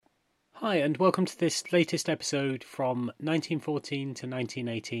Hi, and welcome to this latest episode from 1914 to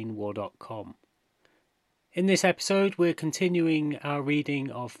 1918 War.com. In this episode, we're continuing our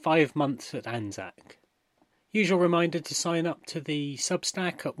reading of 5 Months at Anzac. Usual reminder to sign up to the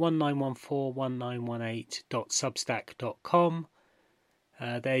Substack at 19141918.substack.com.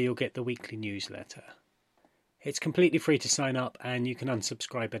 There you'll get the weekly newsletter. It's completely free to sign up and you can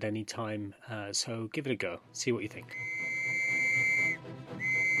unsubscribe at any time, so give it a go, see what you think.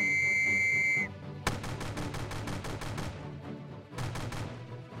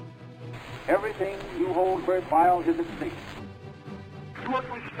 Everything you hold worthwhile is at stake. Nur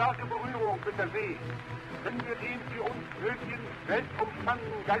durch starke Berührung mit der See können wir den für uns nötigen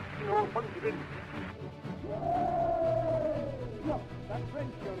weltumspannenden Geistnot von Gewinn. Look, that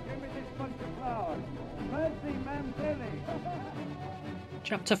French girl, give me this bunch of flowers. Mercy, ma'am, Billy.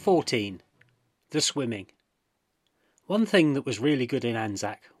 Chapter 14. The Swimming. One thing that was really good in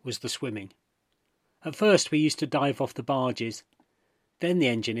Anzac was the swimming. At first we used to dive off the barges. Then the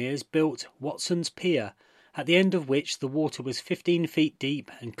engineers built Watson's Pier, at the end of which the water was 15 feet deep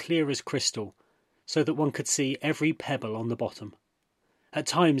and clear as crystal, so that one could see every pebble on the bottom. At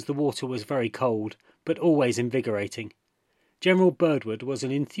times the water was very cold, but always invigorating. General Birdwood was an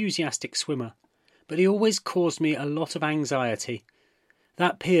enthusiastic swimmer, but he always caused me a lot of anxiety.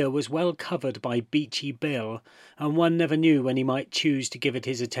 That pier was well covered by beachy bill, and one never knew when he might choose to give it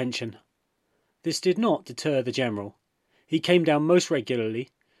his attention. This did not deter the General. He came down most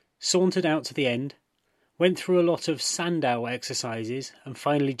regularly, sauntered out to the end, went through a lot of sandow exercises and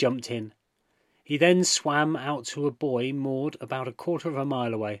finally jumped in. He then swam out to a buoy moored about a quarter of a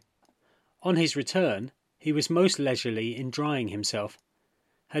mile away. On his return, he was most leisurely in drying himself.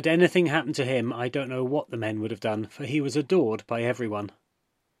 Had anything happened to him, I don't know what the men would have done, for he was adored by everyone.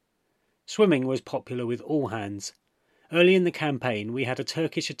 Swimming was popular with all hands. Early in the campaign, we had a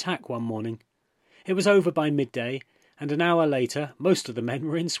Turkish attack one morning. It was over by midday, and an hour later most of the men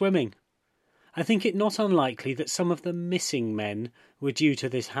were in swimming. I think it not unlikely that some of the missing men were due to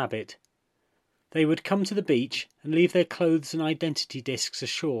this habit. They would come to the beach and leave their clothes and identity discs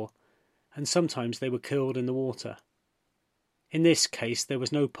ashore, and sometimes they were killed in the water. In this case there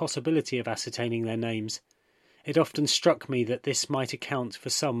was no possibility of ascertaining their names. It often struck me that this might account for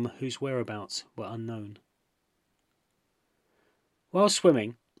some whose whereabouts were unknown. While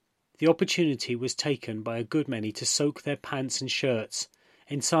swimming, the opportunity was taken by a good many to soak their pants and shirts,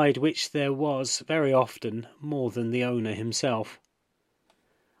 inside which there was, very often, more than the owner himself.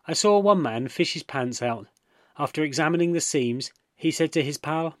 I saw one man fish his pants out. After examining the seams, he said to his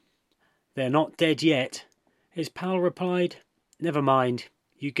pal, "They're not dead yet." His pal replied, "Never mind,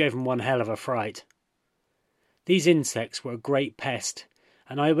 you gave 'em one hell of a fright." These insects were a great pest,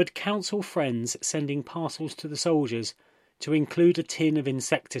 and I would counsel friends sending parcels to the soldiers to include a tin of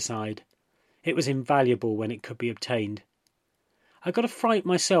insecticide. It was invaluable when it could be obtained. I got a fright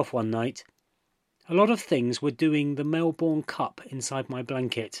myself one night. A lot of things were doing the Melbourne Cup inside my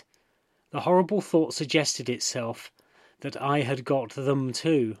blanket. The horrible thought suggested itself that I had got them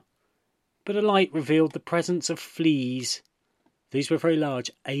too. But a light revealed the presence of fleas. These were very large,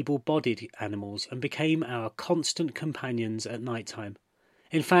 able-bodied animals and became our constant companions at night time.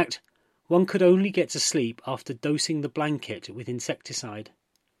 In fact, one could only get to sleep after dosing the blanket with insecticide.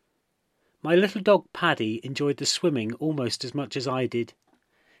 My little dog Paddy enjoyed the swimming almost as much as I did.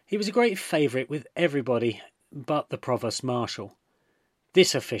 He was a great favourite with everybody but the Provost Marshal.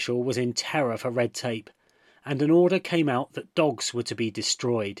 This official was in terror for red tape, and an order came out that dogs were to be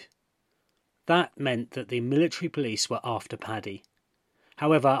destroyed. That meant that the military police were after Paddy.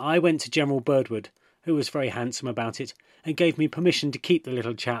 However, I went to General Birdwood, who was very handsome about it, and gave me permission to keep the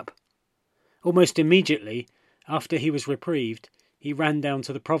little chap. Almost immediately, after he was reprieved, he ran down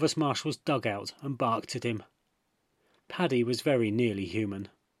to the Provost Marshal's dugout and barked at him. Paddy was very nearly human.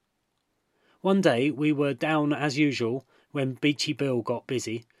 One day we were down as usual when Beachy Bill got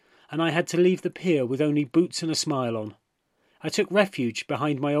busy, and I had to leave the pier with only boots and a smile on. I took refuge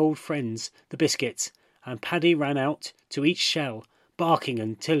behind my old friends, the biscuits, and Paddy ran out to each shell, barking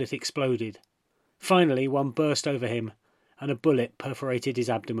until it exploded. Finally one burst over him, and a bullet perforated his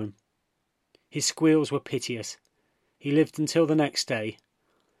abdomen. His squeals were piteous. He lived until the next day,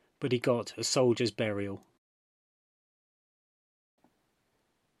 but he got a soldier's burial.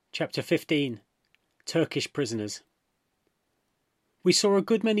 Chapter 15. Turkish Prisoners. We saw a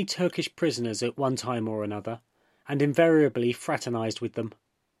good many Turkish prisoners at one time or another, and invariably fraternised with them.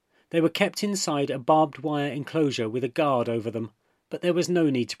 They were kept inside a barbed wire enclosure with a guard over them, but there was no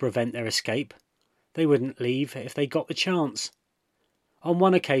need to prevent their escape. They wouldn't leave if they got the chance. On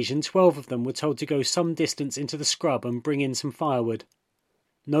one occasion 12 of them were told to go some distance into the scrub and bring in some firewood.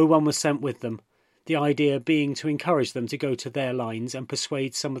 No one was sent with them, the idea being to encourage them to go to their lines and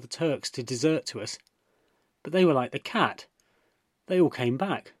persuade some of the Turks to desert to us. But they were like the cat. They all came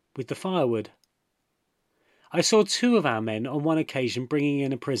back, with the firewood. I saw 2 of our men on one occasion bringing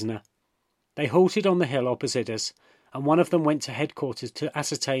in a prisoner. They halted on the hill opposite us, and one of them went to headquarters to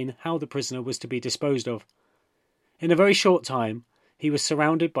ascertain how the prisoner was to be disposed of. In a very short time, he was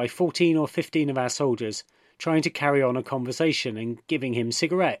surrounded by 14 or 15 of our soldiers, trying to carry on a conversation and giving him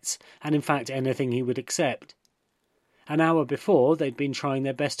cigarettes, and in fact anything he would accept. An hour before, they'd been trying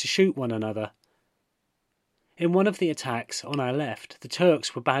their best to shoot one another. In one of the attacks on our left, the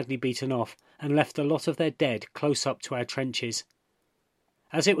Turks were badly beaten off and left a lot of their dead close up to our trenches.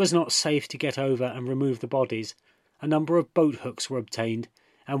 As it was not safe to get over and remove the bodies, a number of boat hooks were obtained,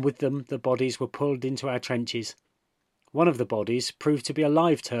 and with them the bodies were pulled into our trenches. One of the bodies proved to be a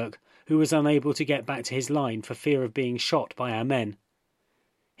live Turk who was unable to get back to his line for fear of being shot by our men.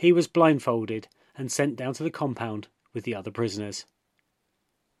 He was blindfolded and sent down to the compound with the other prisoners.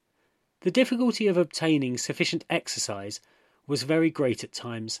 The difficulty of obtaining sufficient exercise was very great at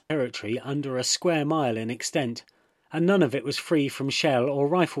times. Territory under a square mile in extent, and none of it was free from shell or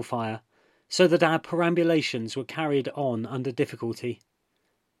rifle fire, so that our perambulations were carried on under difficulty.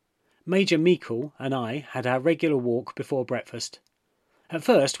 Major Meikle and I had our regular walk before breakfast. At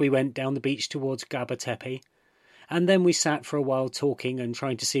first we went down the beach towards Gaba Tepe, and then we sat for a while talking and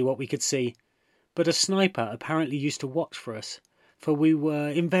trying to see what we could see, but a sniper apparently used to watch for us, for we were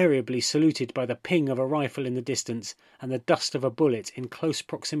invariably saluted by the ping of a rifle in the distance and the dust of a bullet in close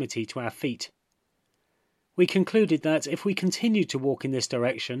proximity to our feet. We concluded that if we continued to walk in this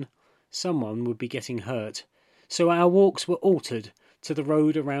direction, someone would be getting hurt, so our walks were altered to the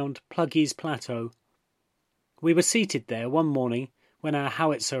road around Pluggy's Plateau. We were seated there one morning when our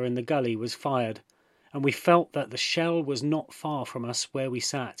howitzer in the gully was fired, and we felt that the shell was not far from us where we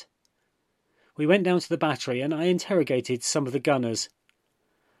sat. We went down to the battery and I interrogated some of the gunners.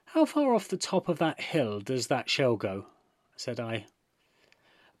 "How far off the top of that hill does that shell go?" said I.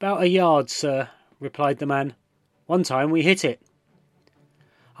 "About a yard, sir," replied the man. "One time we hit it."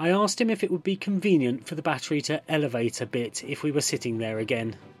 I asked him if it would be convenient for the battery to elevate a bit if we were sitting there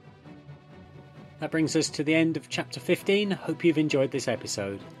again. That brings us to the end of chapter 15. Hope you've enjoyed this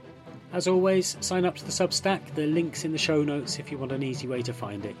episode. As always, sign up to the Substack. The link's in the show notes if you want an easy way to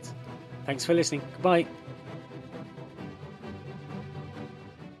find it. Thanks for listening. Goodbye.